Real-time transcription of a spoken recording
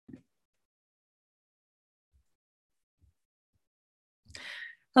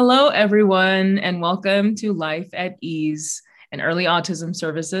Hello, everyone, and welcome to Life at Ease, an early autism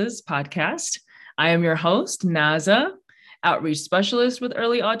services podcast. I am your host, Naza, outreach specialist with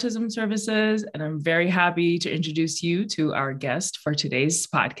early autism services, and I'm very happy to introduce you to our guest for today's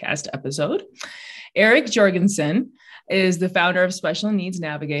podcast episode. Eric Jorgensen is the founder of Special Needs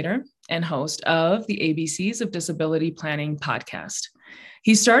Navigator and host of the ABCs of Disability Planning podcast.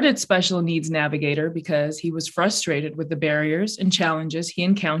 He started Special Needs Navigator because he was frustrated with the barriers and challenges he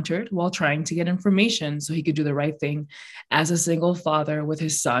encountered while trying to get information so he could do the right thing as a single father with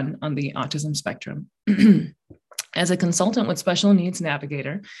his son on the autism spectrum. As a consultant with Special Needs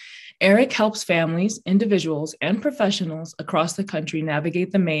Navigator, Eric helps families, individuals, and professionals across the country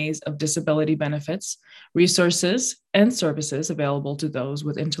navigate the maze of disability benefits, resources, and services available to those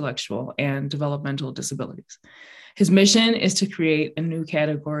with intellectual and developmental disabilities. His mission is to create a new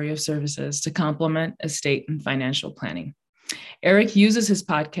category of services to complement estate and financial planning. Eric uses his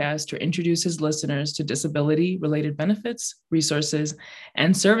podcast to introduce his listeners to disability-related benefits, resources,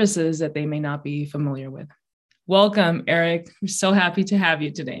 and services that they may not be familiar with. Welcome, Eric. We're so happy to have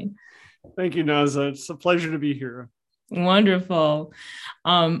you today. Thank you, Naza. It's a pleasure to be here. Wonderful.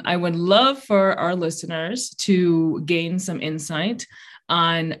 I would love for our listeners to gain some insight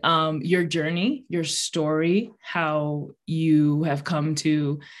on your journey, your story, how you have come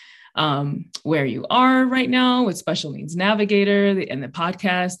to where you are right now with Special Needs Navigator and the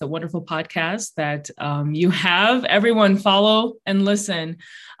podcast, the wonderful podcast that you have. Everyone follow and listen.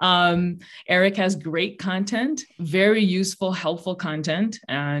 Eric has great content, very useful, helpful content.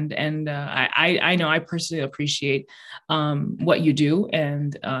 And I know I personally appreciate what you do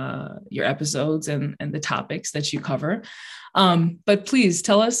and your episodes and the topics that you cover. But please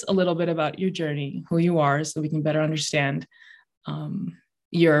tell us a little bit about your journey, who you are, so we can better understand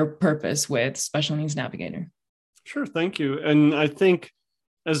your purpose with Special Needs Navigator. Sure, thank you. And I think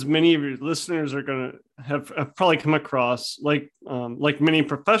as many of your listeners are going to have probably come across, like many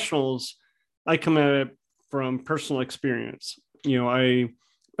professionals, I come at it from personal experience.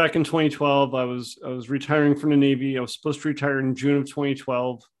 Back in 2012, I was retiring from the Navy. I was supposed to retire in June of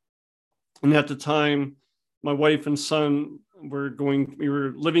 2012. And at the time, my wife and son we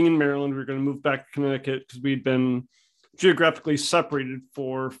were living in Maryland. We were going to move back to Connecticut because we'd been geographically separated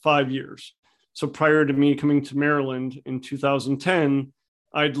for 5 years. So prior to me coming to Maryland in 2010,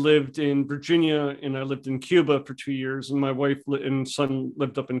 I'd lived in Virginia and I lived in Cuba for 2 years, and my wife and son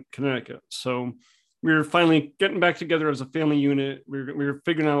lived up in Connecticut. So we were finally getting back together as a family unit. We were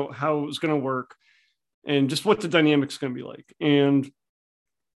figuring out how it was going to work and just what the dynamic's going to be like. And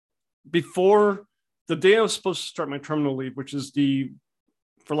before the day I was supposed to start my terminal leave, which is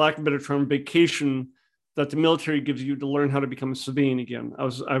for lack of a better term, vacation that the military gives you to learn how to become a civilian again. I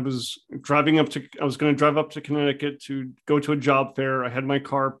was going to drive up to Connecticut to go to a job fair. I had my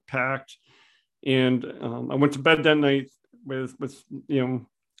car packed, and I went to bed that night with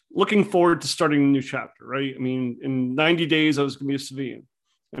looking forward to starting a new chapter. Right? I mean, in 90 days I was going to be a civilian,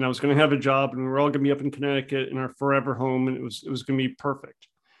 and I was going to have a job, and we were all going to be up in Connecticut in our forever home, and it was going to be perfect.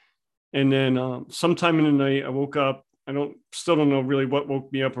 And then sometime in the night I woke up. Still don't know really what woke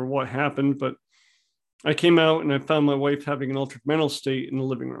me up or what happened, but I came out and I found my wife having an altered mental state in the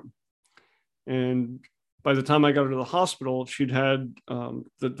living room. And by the time I got her to the hospital, she'd had,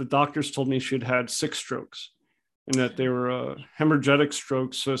 the doctors told me she'd had 6 strokes and that they were hemorrhagic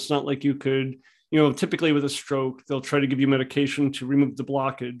strokes. So it's not like you could, typically with a stroke, they'll try to give you medication to remove the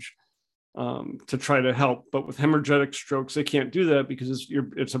blockage to try to help. But with hemorrhagic strokes, they can't do that because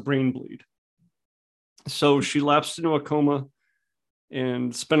it's a brain bleed. So she lapsed into a coma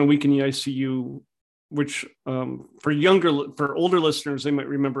and spent a week in the ICU, which for older listeners, they might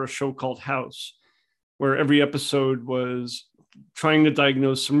remember a show called House, where every episode was trying to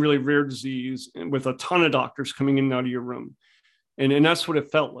diagnose some really rare disease with a ton of doctors coming in and out of your room. And that's what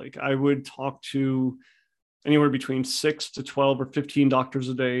it felt like. I would talk to anywhere between 6 to 12 or 15 doctors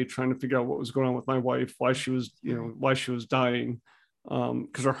a day, trying to figure out what was going on with my wife, why she was dying,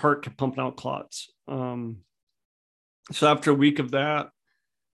 because her heart kept pumping out clots. So after a week of that,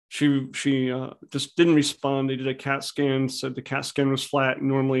 she just didn't respond. They did a CAT scan, said the CAT scan was flat.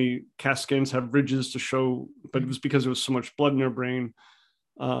 Normally CAT scans have ridges to show, but it was because there was so much blood in her brain.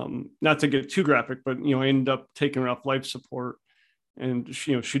 Not to get too graphic, but I ended up taking her off life support, and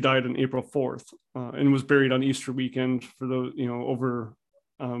she died on April 4th and was buried on Easter weekend for those over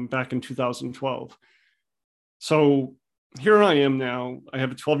back in 2012. So here I am now. I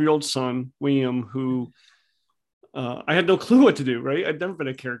have a 12-year-old son, William, who I had no clue what to do, right? I'd never been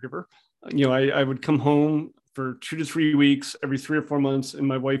a caregiver. I would come home for 2 to 3 weeks every 3 or 4 months, and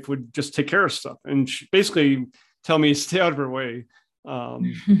my wife would just take care of stuff. And she basically tell me, stay out of her way.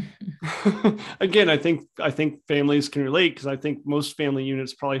 Again, I think families can relate, because I think most family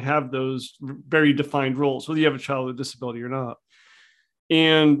units probably have those very defined roles, whether you have a child with a disability or not.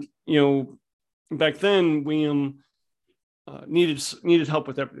 And back then, William needed help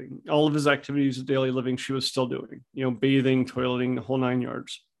with everything. All of his activities of daily living, she was still doing. Bathing, toileting, the whole 9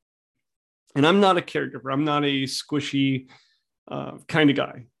 yards. And I'm not a caregiver. I'm not a squishy kind of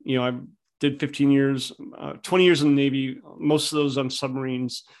guy. I did 15 years, 20 years in the Navy, most of those on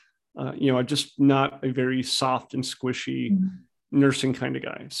submarines. I'm just not a very soft and squishy nursing kind of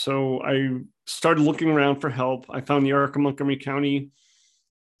guy. So I started looking around for help. I found the ARC of Montgomery County,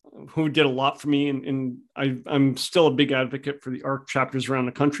 who did a lot for me. And I'm still a big advocate for the ARC chapters around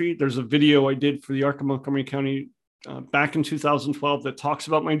the country. There's a video I did for the ARC of Montgomery County back in 2012 that talks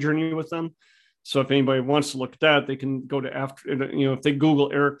about my journey with them. So if anybody wants to look at that, they can go to if they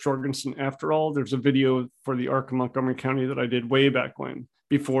Google Eric Jorgensen After All, there's a video for the ARC of Montgomery County that I did way back when,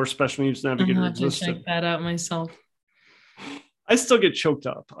 before Special Needs Navigator existed. To check that out myself. I still get choked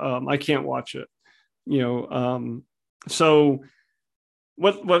up. I can't watch it. So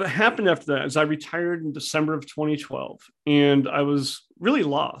what happened after that is I retired in December of 2012, and I was really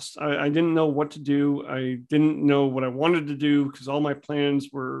lost. I didn't know what to do. I didn't know what I wanted to do, because all my plans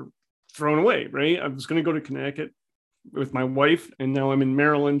were thrown away, right? I was going to go to Connecticut with my wife, and now I'm in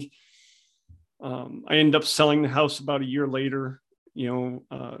Maryland. I ended up selling the house about a year later,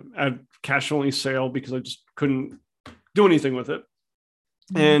 at cash only sale, because I just couldn't do anything with it.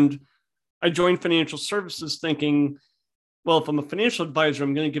 And I joined financial services thinking, well, if I'm a financial advisor,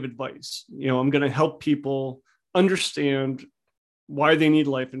 I'm going to give advice. I'm going to help people understand why they need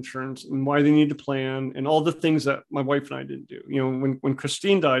life insurance and why they need to plan, and all the things that my wife and I didn't do. When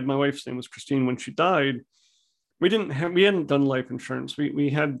Christine died, my wife's name was Christine. When she died, we hadn't done life insurance. We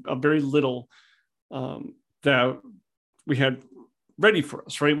had a very little that we had ready for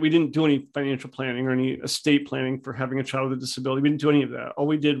us, right? We didn't do any financial planning or any estate planning for having a child with a disability. We didn't do any of that. All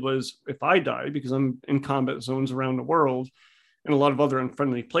we did was, if I die, because I'm in combat zones around the world and a lot of other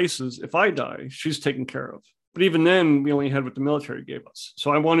unfriendly places, if I die, she's taken care of. But even then, we only had what the military gave us.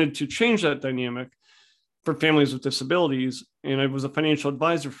 So I wanted to change that dynamic for families with disabilities. And I was a financial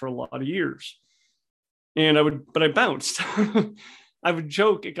advisor for a lot of years. But I bounced. I would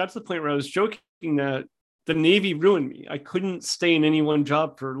joke. It got to the point where I was joking that the Navy ruined me. I couldn't stay in any one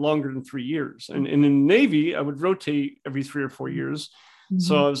job for longer than 3 years. And in the Navy, I would rotate every 3 or 4 years.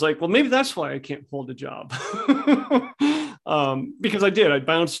 So I was like, well, maybe that's why I can't hold a job. Because I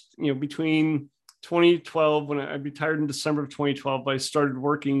bounced, between 2012, when I retired in December of 2012, I started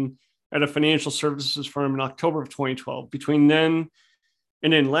working at a financial services firm in October of 2012. Between then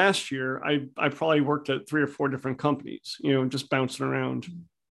and then last year, I probably worked at 3 or 4 different companies, just bouncing around,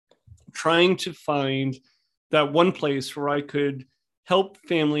 trying to find that one place where I could help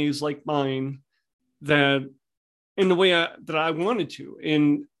families like mine that in the way that I wanted to.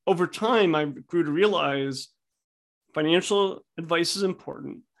 And over time, I grew to realize financial advice is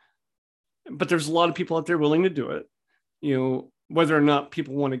important, but there's a lot of people out there willing to do it, whether or not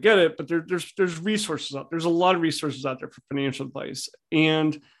people want to get it, but there's resources out. There's a lot of resources out there for financial advice.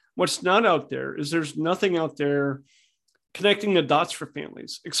 And what's not out there is there's nothing out there connecting the dots for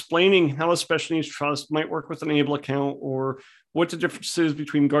families, explaining how a special needs trust might work with an ABLE account, or what the difference is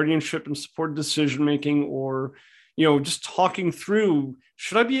between guardianship and supported decision-making, or, just talking through,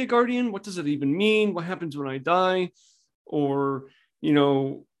 should I be a guardian? What does it even mean? What happens when I die? Or,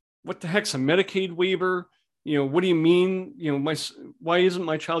 what the heck's a Medicaid waiver? What do you mean? Why isn't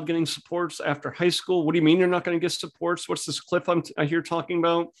my child getting supports after high school? What do you mean you're not going to get supports? What's this cliff I hear talking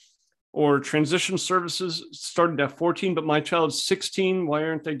about? Or transition services started at 14, but my child's 16. Why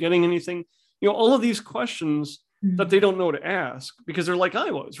aren't they getting anything? All of these questions that they don't know to ask, because they're like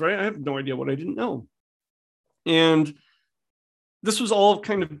I was, right? I have no idea what I didn't know. And this was all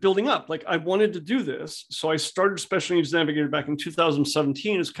kind of building up. Like, I wanted to do this. So I started Special Needs Navigator back in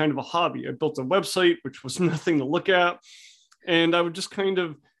 2017 as kind of a hobby. I built a website, which was nothing to look at. And I would just kind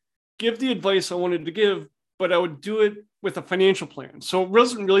of give the advice I wanted to give, but I would do it with a financial plan. So it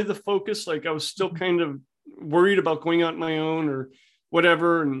wasn't really the focus. Like, I was still kind of worried about going out on my own or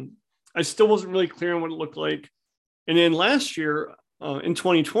whatever. And I still wasn't really clear on what it looked like. And then last year, in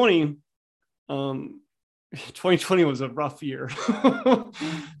 2020, 2020 was a rough year.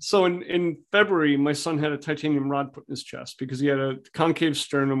 So in February, my son had a titanium rod put in his chest because he had a concave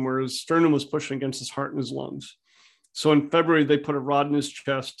sternum where his sternum was pushing against his heart and his lungs. So in February, they put a rod in his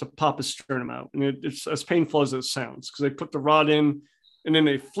chest to pop his sternum out. And it's as painful as it sounds, because they put the rod in and then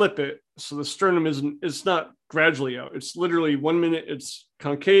they flip it. So the sternum it's not gradually out. It's literally 1 minute it's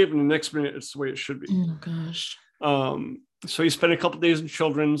concave and the next minute it's the way it should be. Oh gosh. So he spent a couple of days in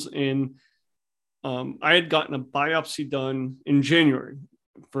Children's, and I had gotten a biopsy done in January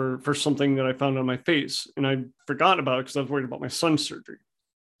for something that I found on my face, and I forgot about it because I was worried about my son's surgery.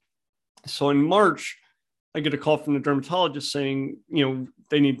 So in March, I get a call from the dermatologist saying,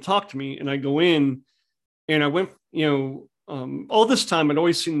 they need to talk to me, and I go in, and I went, all this time I'd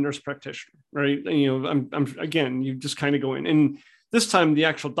always seen a nurse practitioner, right? And, I'm again, you just kind of go in, and this time the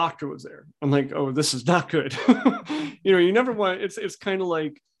actual doctor was there. I'm like, oh, this is not good. You never want, it's kind of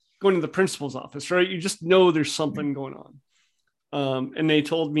like going to the principal's office, right? You just know there's something going on. And they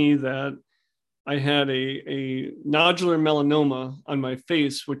told me that I had a nodular melanoma on my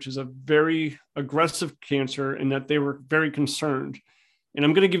face, which is a very aggressive cancer, and that they were very concerned. And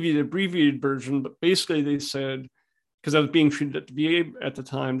I'm going to give you the abbreviated version, but basically they said, because I was being treated at the VA at the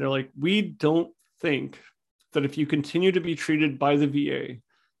time, they're like, we don't think that if you continue to be treated by the VA,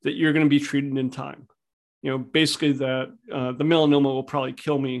 that you're going to be treated in time. Basically that the melanoma will probably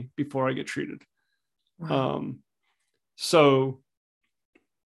kill me before I get treated. Wow. So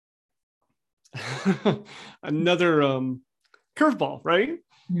another curveball, right?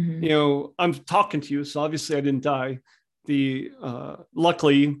 Mm-hmm. I'm talking to you, so obviously I didn't die.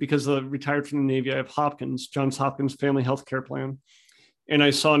 Luckily, because I retired from the Navy, I have Johns Hopkins Family Healthcare Plan, and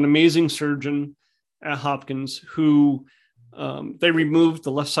I saw an amazing surgeon at Hopkins who they removed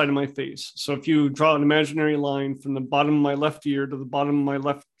the left side of my face. So if you draw an imaginary line from the bottom of my left ear to the bottom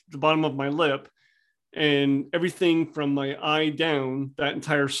of my lip, and everything from my eye down, that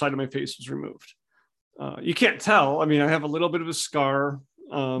entire side of my face was removed. You can't tell. I mean, I have a little bit of a scar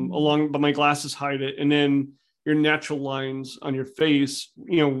but my glasses hide it. And then your natural lines on your face,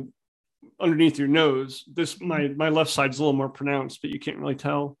 underneath your nose, my left side's a little more pronounced, but you can't really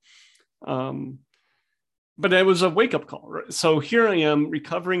tell. But it was a wake-up call. Right? So here I am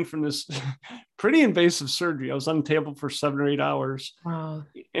recovering from this pretty invasive surgery. I was on the table for 7 or 8 hours. Wow.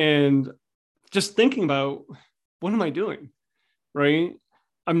 And just thinking about, what am I doing? Right?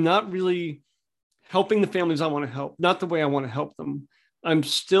 I'm not really helping the families I want to help, not the way I want to help them. I'm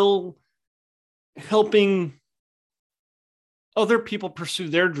still helping other people pursue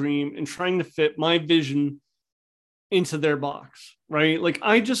their dream and trying to fit my vision into their box, right? Like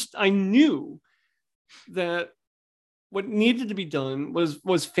I knew that what needed to be done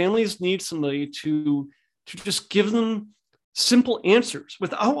was families need somebody to just give them simple answers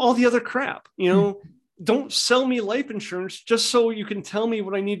without all the other crap. Don't sell me life insurance just so you can tell me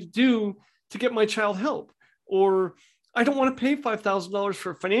what I need to do to get my child help. Or I don't want to pay $5,000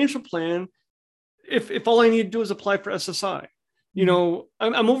 for a financial plan if all I need to do is apply for SSI. I'm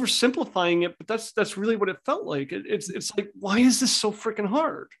oversimplifying it, but that's really what it felt like. It's like, why is this so freaking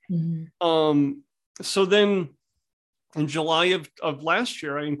hard? Mm-hmm. So then in July of last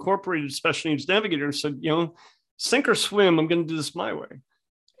year, I incorporated Special Needs Navigator and said, sink or swim, I'm going to do this my way.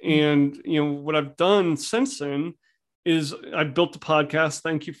 And, what I've done since then is I built a podcast.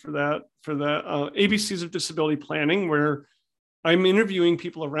 Thank you for that, ABCs of Disability Planning, where I'm interviewing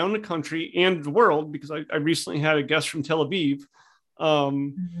people around the country and the world, because I recently had a guest from Tel Aviv,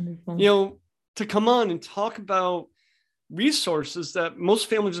 to come on and talk about resources that most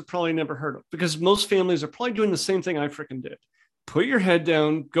families have probably never heard of, because most families are probably doing the same thing I freaking did. Put your head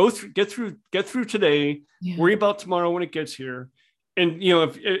down, get through today, worry about tomorrow when it gets here. And,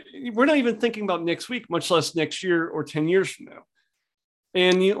 we're not even thinking about next week, much less next year or 10 years from now.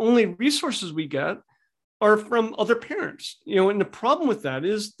 And the only resources we get are from other parents, and the problem with that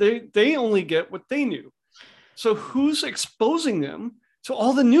is they only get what they knew. So who's exposing them to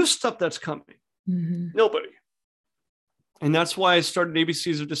all the new stuff that's coming? Mm-hmm. Nobody. And that's why I started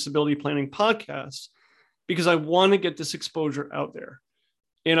ABCs of Disability Planning podcast, because I want to get this exposure out there.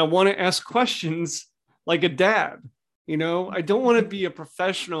 And I want to ask questions like a dad. I don't want to be a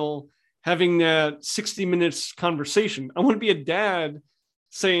professional having that 60 minutes conversation. I want to be a dad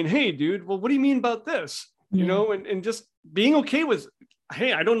saying, hey, dude, well, what do you mean about this? And just being okay with,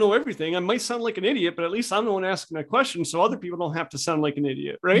 hey, I don't know everything. I might sound like an idiot, but at least I'm the one asking that question, so other people don't have to sound like an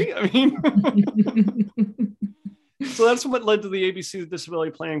idiot, right? I mean, so that's what led to the ABC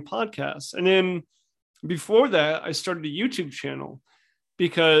Disability Planning podcast. And then before that, I started a YouTube channel,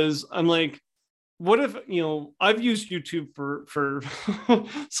 because I'm like, what if, I've used YouTube for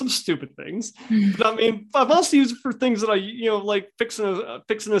some stupid things, but I mean, I've also used it for things that I, like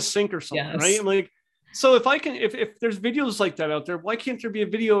fixing a sink or something, yes. Right? I'm like, so if there's videos like that out there, why can't there be a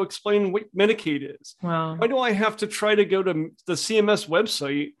video explaining what Medicaid is? Wow. Why do I have to try to go to the CMS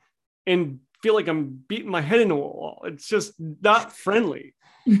website and feel like I'm beating my head into a wall? It's just not friendly.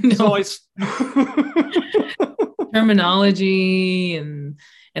 No. So terminology and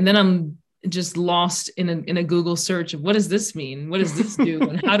then I'm just lost in a Google search of what does this mean? What does this do?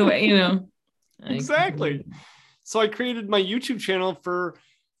 And how do I, Exactly. So I created my YouTube channel for,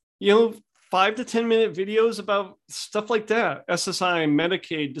 5 to 10 minute videos about stuff like that. SSI,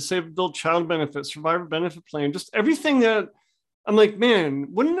 Medicaid, disabled adult child benefit, survivor benefit plan, just everything that I'm like, man,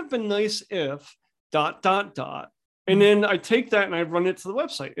 wouldn't it have been nice if ... And then I take that and I run it to the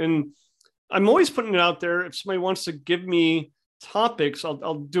website. And I'm always putting it out there. If somebody wants to give me topics,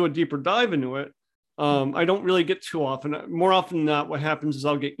 I'll do a deeper dive into it. I don't really get too often. More often than not, what happens is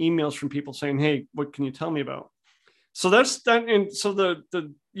I'll get emails from people saying, hey, what can you tell me about? So that's that. And so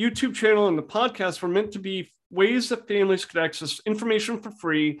the YouTube channel and the podcast were meant to be ways that families could access information for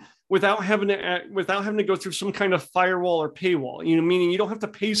free without having to go through some kind of firewall or paywall, meaning you don't have to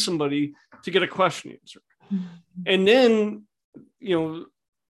pay somebody to get a question answered. Mm-hmm. And then,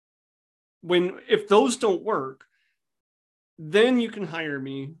 if those don't work, then you can hire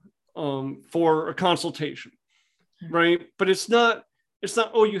me for a consultation, right? But it's not,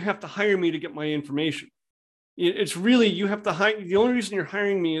 oh, you have to hire me to get my information. It's really, you have to hire. The only reason you're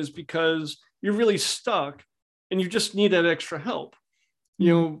hiring me is because you're really stuck and you just need that extra help,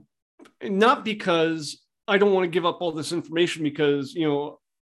 not because I don't want to give up all this information because,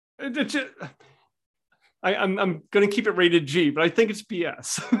 I'm going to keep it rated G, but I think it's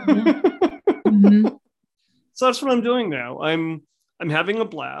BS. Mm-hmm. So that's what I'm doing now. I'm having a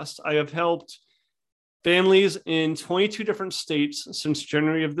blast. I have helped families in 22 different states since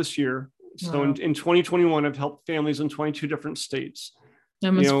January of this year. So wow. in 2021, I've helped families in 22 different states.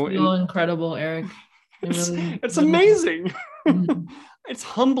 That must feel incredible, Eric. It's amazing. Mm-hmm. It's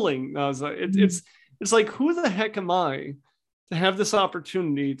humbling. It's like, who the heck am I to have this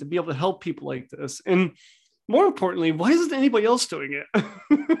opportunity to be able to help people like this? And more importantly, why isn't anybody else doing it?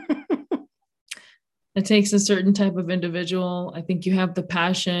 It takes a certain type of individual. I think you have the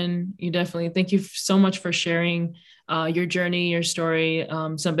passion. Thank you so much for sharing your journey, your story,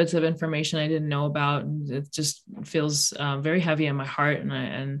 some bits of information I didn't know about. It just feels very heavy in my heart.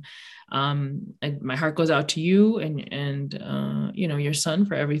 And my heart goes out to you and your son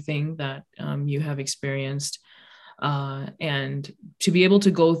for everything that you have experienced. And to be able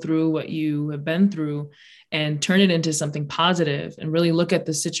to go through what you have been through and turn it into something positive and really look at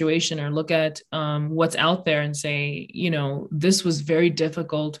the situation or look at what's out there and say, this was very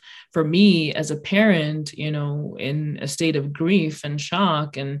difficult for me as a parent, in a state of grief and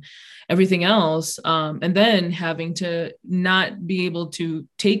shock and everything else. And then having to not be able to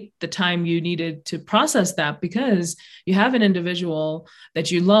take the time you needed to process that because you have an individual that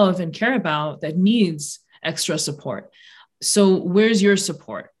you love and care about that needs extra support. So where's your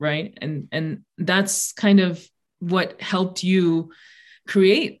support, right? And that's kind of what helped you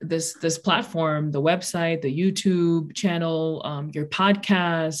create this platform, the website, the YouTube channel, your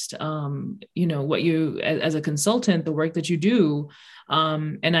podcast, what you, as a consultant, the work that you do.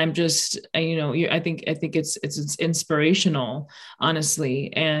 And I'm just, I think it's inspirational,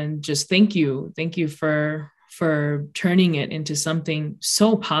 honestly. And just thank you for turning it into something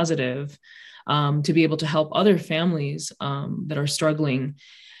so positive. To be able to help other families that are struggling.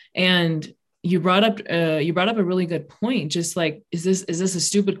 And you brought up a really good point. Just like, is this a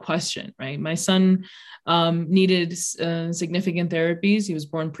stupid question, right? My son needed significant therapies. He was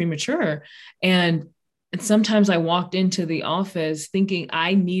born premature. And sometimes I walked into the office thinking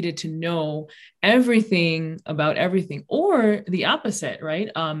I needed to know everything about everything, or the opposite, right?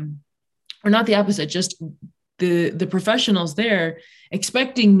 Or not the opposite, just the professionals there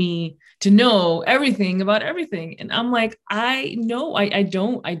expecting me to know everything about everything. And I'm like, I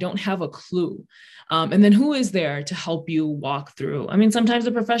don't have a clue. And then who is there to help you walk through? I mean, sometimes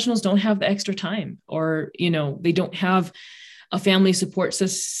the professionals don't have the extra time, or, they don't have a family support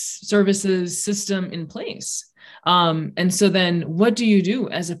services system in place. And so then what do you do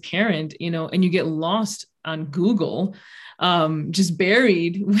as a parent, and you get lost on Google, just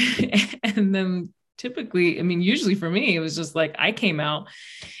buried and then typically, usually for me, it was just like, I came out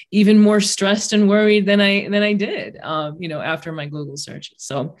even more stressed and worried than I did, after my Google searches.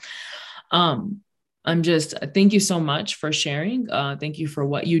 So, thank you so much for sharing. Thank you for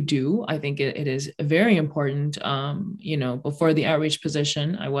what you do. I think it is very important. Before the outreach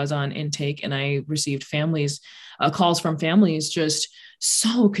position, I was on intake and I received calls from families just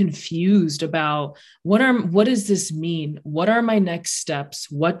so confused about what does this mean? What are my next steps?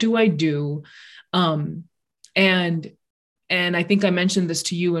 What do I do? And I think I mentioned this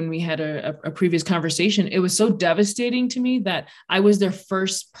to you when we had a previous conversation. It was so devastating to me that I was their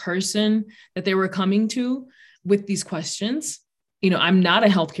first person that they were coming to with these questions. I'm not a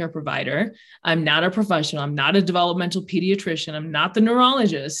healthcare provider. I'm not a professional. I'm not a developmental pediatrician. I'm not the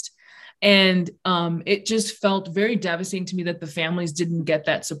neurologist. And it just felt very devastating to me that the families didn't get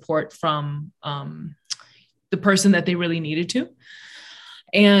that support from the person that they really needed to.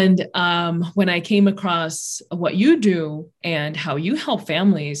 And when I came across what you do and how you help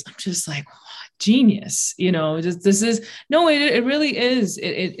families, I'm just like, genius. Just, this is no, it really is.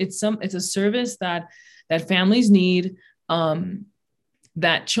 It's a service that families need,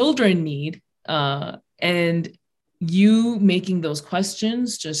 that children need, and you making those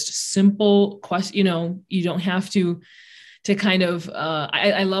questions just simple questions. You don't have to kind of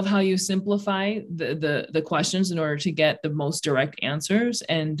I love how you simplify the questions in order to get the most direct answers,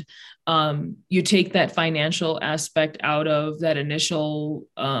 and you take that financial aspect out of that initial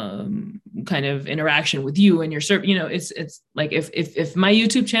kind of interaction with you and your service. It's like if my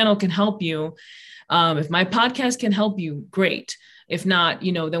YouTube channel can help you, if my podcast can help you, great. If not,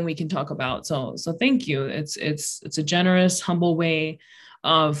 then we can talk about. So thank you. It's a generous, humble way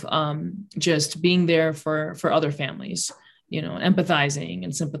of just being there for other families, empathizing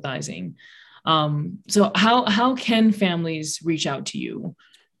and sympathizing. So how can families reach out to you?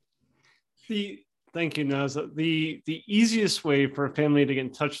 Thank you, Naza. The easiest way for a family to get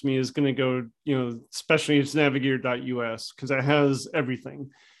in touch with me is going to go, specialneedsnavigator.us, because it has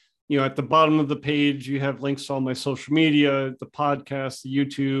everything. At the bottom of the page, you have links to all my social media, the podcast, the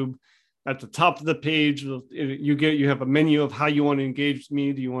YouTube. At the top of the page, you have a menu of how you want to engage with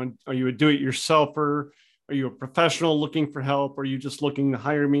me. Are you a do-it-yourselfer? Are you a professional looking for help? Are you just looking to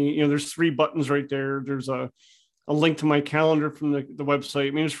hire me? There's 3 buttons right there. There's a link to my calendar from the website.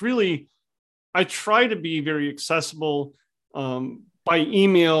 I mean, it's really, I try to be very accessible by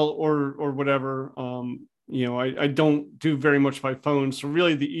email or whatever. I don't do very much by phone. So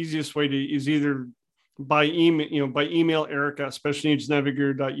really the easiest way is either by email Erica at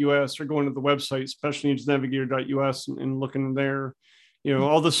specialneedsnavigator.us, or going to the website specialneedsnavigator.us and looking there.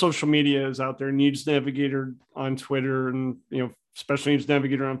 All the social media is out there. Needs Navigator on Twitter, and Special Needs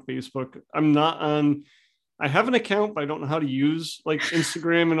Navigator on Facebook. I have an account, but I don't know how to use like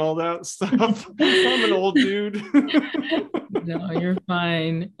Instagram and all that stuff. I'm an old dude. No, you're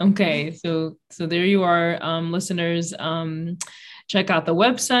fine. Okay, so there you are, listeners. Check out the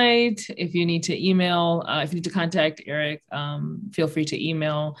website. If you need to email, if you need to contact Eric, feel free to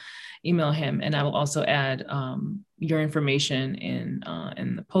email him, and I will also add your information in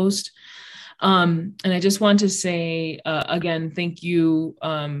the post. And I just want to say again, thank you.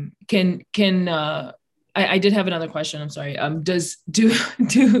 I did have another question. I'm sorry.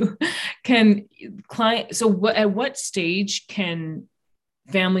 Can client, so at what stage can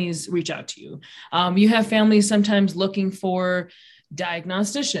families reach out to you? You have families sometimes looking for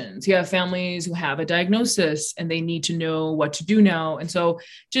diagnosticians. You have families who have a diagnosis and they need to know what to do now. And so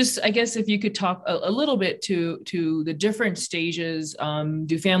just, I guess if you could talk a little bit to the different stages.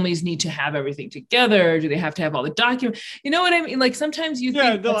 Do families need to have everything together? Do they have to have all the documents? You know what I mean? Like sometimes you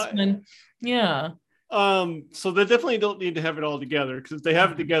think yeah. So they definitely don't need to have it all together, because if they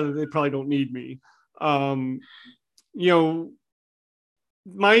have it together, they probably don't need me. The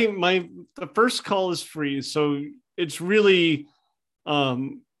first call is free. So it's really,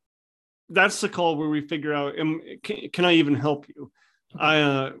 that's the call where we figure out, can I even help you?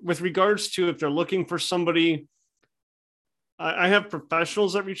 With regards to if they're looking for somebody, I have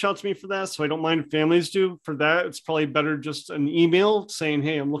professionals that reach out to me for that. So I don't mind if families do. For that, it's probably better just an email saying,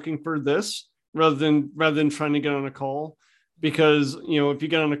 hey, I'm looking for this, rather than trying to get on a call, because, if you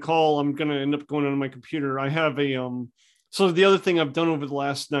get on a call, I'm going to end up going on my computer. I have so the other thing I've done over the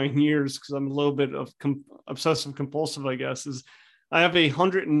last 9 years, because I'm a little bit of obsessive compulsive, I guess, is I have a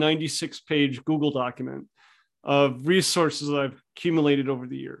 196-page Google document of resources that I've accumulated over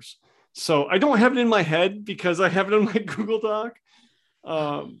the years. So I don't have it in my head because I have it in my Google Doc.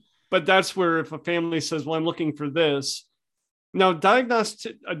 But that's where, if a family says, well, I'm looking for this. Now,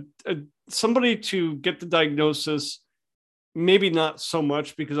 somebody to get the diagnosis, maybe not so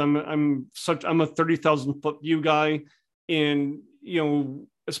much, because I'm a 30,000-foot view guy, and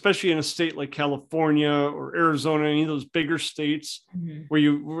especially in a state like California or Arizona, any of those bigger states, mm-hmm.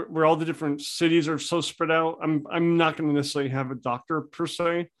 where all the different cities are so spread out, I'm not going to necessarily have a doctor per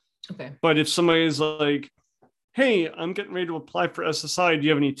se. Okay. But if somebody is like, hey, I'm getting ready to apply for SSI, do you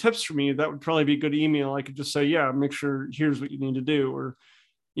have any tips for me? That would probably be a good email. I could just say, yeah, make sure here's what you need to do. Or,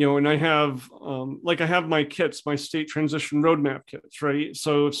 and I have, I have my kits, my state transition roadmap kits, right?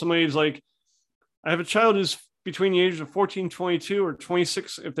 So if somebody's like, I have a child who's between the ages of 14, 22 or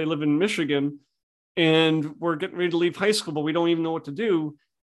 26, if they live in Michigan, and we're getting ready to leave high school, but we don't even know what to do.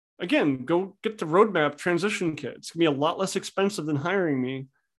 Again, go get the roadmap transition kit. It's gonna be a lot less expensive than hiring me.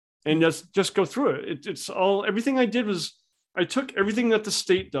 And just go through it. It's all, everything I did was, I took everything that the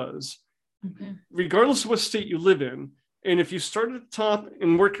state does Okay. regardless of what state you live in. And if you start at the top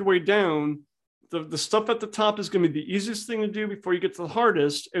and work your way down, the stuff at the top is going to be the easiest thing to do before you get to the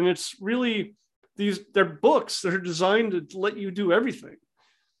hardest. And it's really they're books that are designed to let you do everything.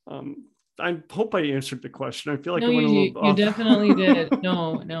 I hope I answered the question. I feel like No, I went a little you off. definitely did.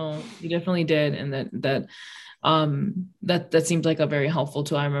 No, you definitely did. And that seems like a very helpful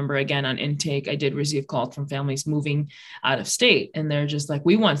tool. I remember again on intake, I did receive calls from families moving out of state, and they're just like,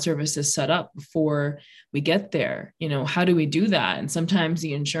 we want services set up before we get there. How do we do that? And sometimes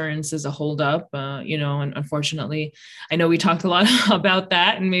the insurance is a holdup, and unfortunately, I know we talked a lot about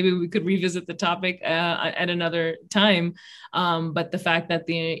that, and maybe we could revisit the topic at another time. But the fact that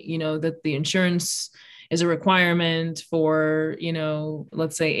the insurance is a requirement for,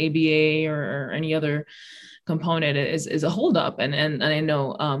 let's say ABA or any other component is a holdup. And I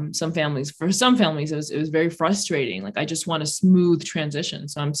know for some families, it was very frustrating. Like, I just want a smooth transition.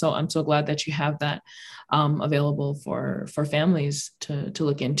 So I'm so glad that you have that available for families to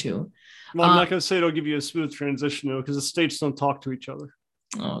look into. Well, I'm not going to say it'll give you a smooth transition, though, because the states don't talk to each other.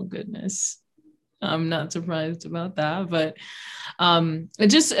 Oh, goodness. I'm not surprised about that, but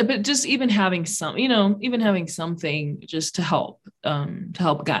just even having something just to help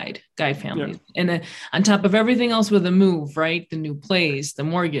guide families. Yeah. And on top of everything else with the move, right? The new place, the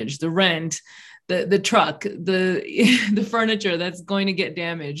mortgage, the rent, the truck, the furniture that's going to get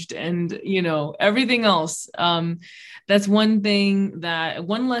damaged, and everything else. That's one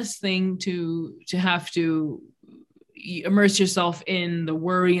less thing to have to immerse yourself in the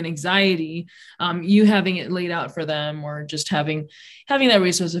worry and anxiety. You having it laid out for them, or just having that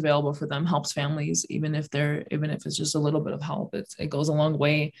resource available for them, helps families, even if it's just a little bit of help. It goes a long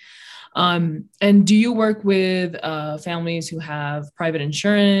way. And do you work with families who have private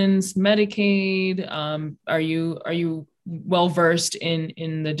insurance, Medicaid? Are you well versed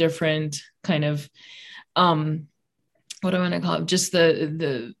in the different kind of what do I want to call it? Just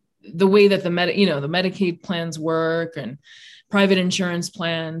the way that the Medicaid plans work and private insurance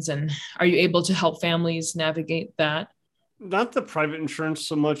plans, and are you able to help families navigate that? Not the private insurance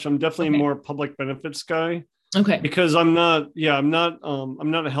so much. I'm definitely more public benefits guy. Okay. Because I'm not a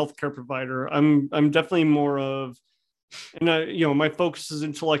healthcare provider. I'm definitely more of, and my focus is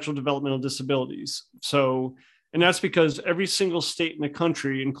intellectual developmental disabilities. So, and that's because every single state in the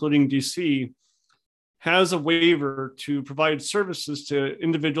country, including DC, has a waiver to provide services to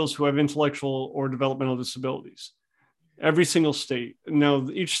individuals who have intellectual or developmental disabilities. Every single state. Now,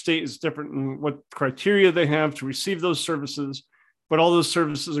 each state is different in what criteria they have to receive those services, but all those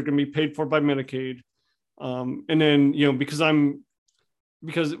services are going to be paid for by Medicaid. And then, because I'm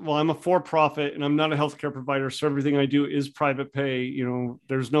a for-profit and I'm not a healthcare provider, so everything I do is private pay.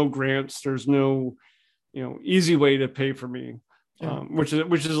 There's no grants, there's no, easy way to pay for me. Which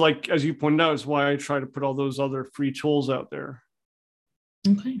is like, as you pointed out, is why I try to put all those other free tools out there.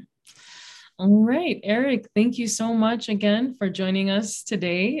 Okay. All right, Eric, thank you so much again for joining us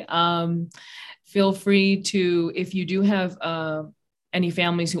today. Feel free to, if you do have any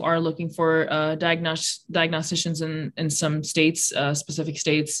families who are looking for diagnosticians in some states, specific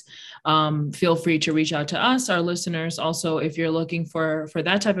states, feel free to reach out to us, our listeners. Also, if you're looking for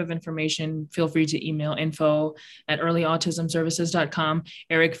that type of information, feel free to email info@earlyautismservices.com.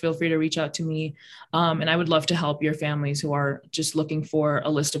 Eric, feel free to reach out to me. And I would love to help your families who are just looking for a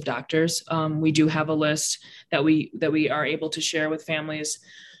list of doctors. We do have a list that we are able to share with families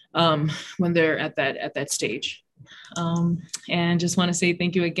when they're at that stage. And just want to say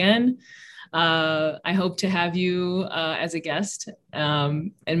thank you again. I hope to have you as a guest,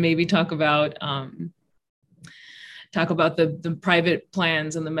 and maybe talk about the private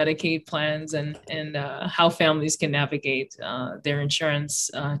plans and the Medicaid plans, and how families can navigate their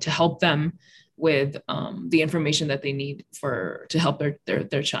insurance to help them with the information that they need to help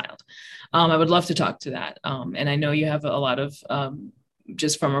their child. I would love to talk to that. And I know you have a lot of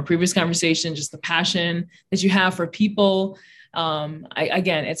just from our previous conversation, just the passion that you have for people.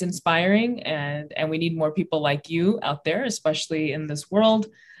 Again, it's inspiring, and we need more people like you out there, especially in this world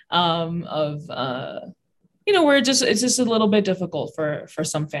where it's just a little bit difficult for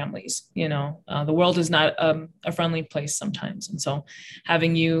some families. The world is not a friendly place sometimes, and so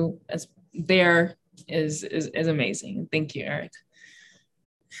having you as there is amazing. Thank you, Eric.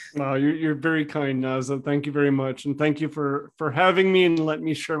 Wow, you're very kind, Naza. Thank you very much. And thank you for having me and letting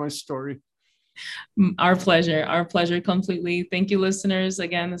me share my story. Our pleasure completely. Thank you, listeners.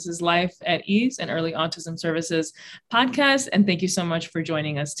 Again, this is Life at Ease, an Early Autism Services podcast. And thank you so much for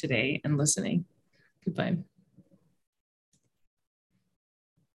joining us today and listening. Goodbye.